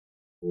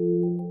I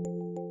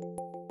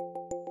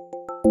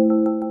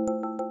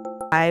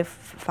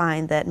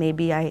find that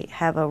maybe I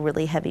have a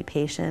really heavy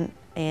patient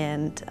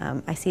and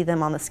I see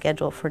them on the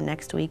schedule for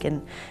next week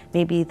and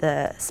maybe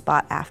the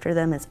spot after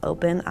them is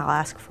open. I'll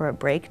ask for a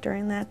break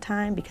during that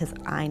time because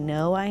I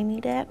know I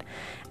need it,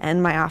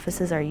 and my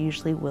offices are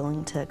usually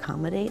willing to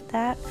accommodate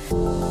that.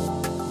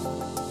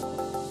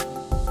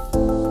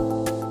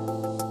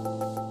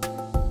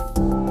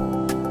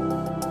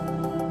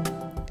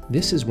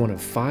 This is one of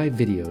 5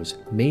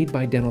 videos made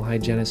by dental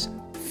hygienists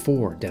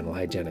for dental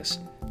hygienists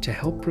to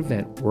help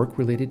prevent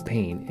work-related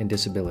pain and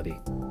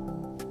disability.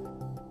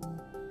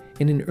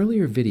 In an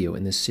earlier video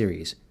in this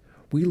series,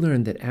 we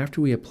learned that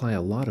after we apply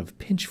a lot of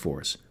pinch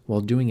force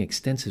while doing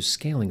extensive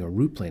scaling or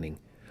root planing,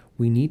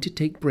 we need to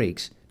take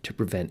breaks to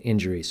prevent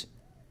injuries.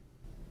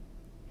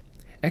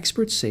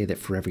 Experts say that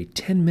for every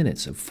 10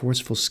 minutes of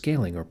forceful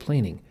scaling or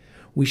planing,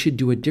 we should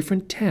do a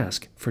different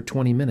task for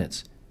 20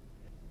 minutes.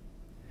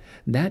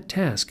 That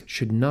task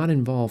should not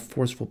involve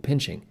forceful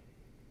pinching.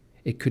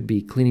 It could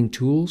be cleaning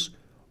tools,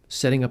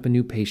 setting up a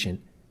new patient,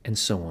 and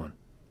so on.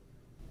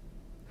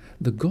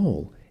 The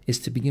goal is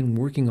to begin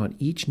working on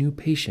each new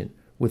patient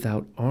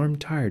without arm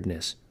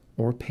tiredness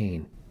or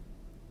pain.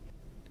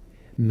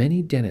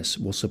 Many dentists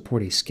will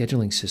support a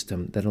scheduling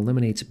system that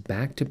eliminates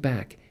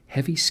back-to-back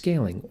heavy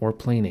scaling or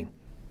planing.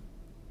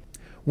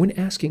 When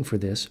asking for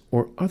this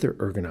or other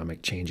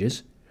ergonomic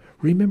changes,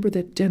 remember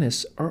that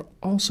dentists are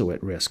also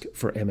at risk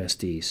for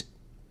MSDs.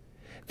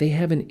 They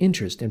have an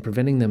interest in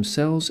preventing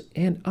themselves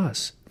and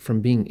us from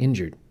being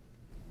injured.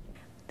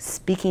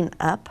 Speaking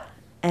up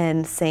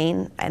and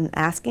saying and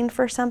asking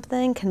for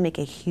something can make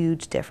a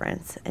huge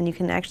difference, and you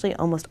can actually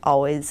almost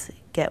always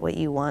get what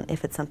you want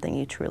if it's something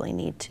you truly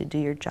need to do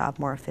your job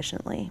more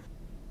efficiently.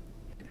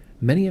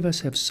 Many of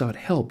us have sought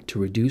help to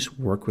reduce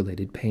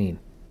work-related pain.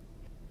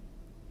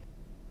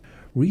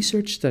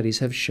 Research studies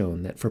have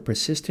shown that for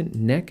persistent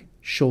neck,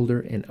 shoulder,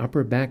 and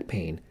upper back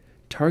pain,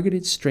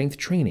 targeted strength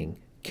training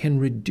can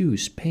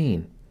reduce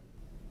pain.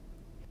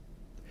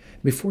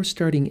 Before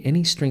starting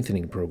any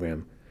strengthening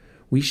program,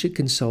 we should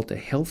consult a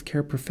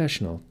healthcare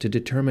professional to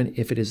determine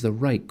if it is the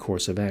right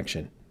course of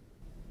action.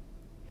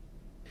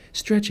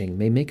 Stretching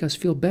may make us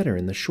feel better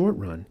in the short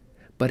run,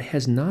 but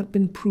has not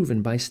been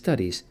proven by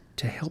studies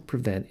to help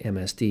prevent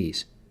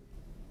MSDs.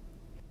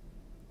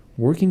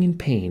 Working in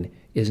pain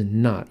is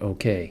not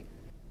okay.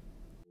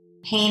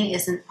 Pain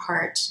isn't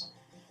part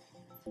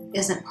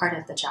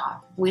of the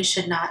job. We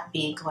should not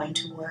be going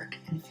to work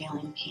and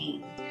feeling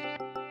pain.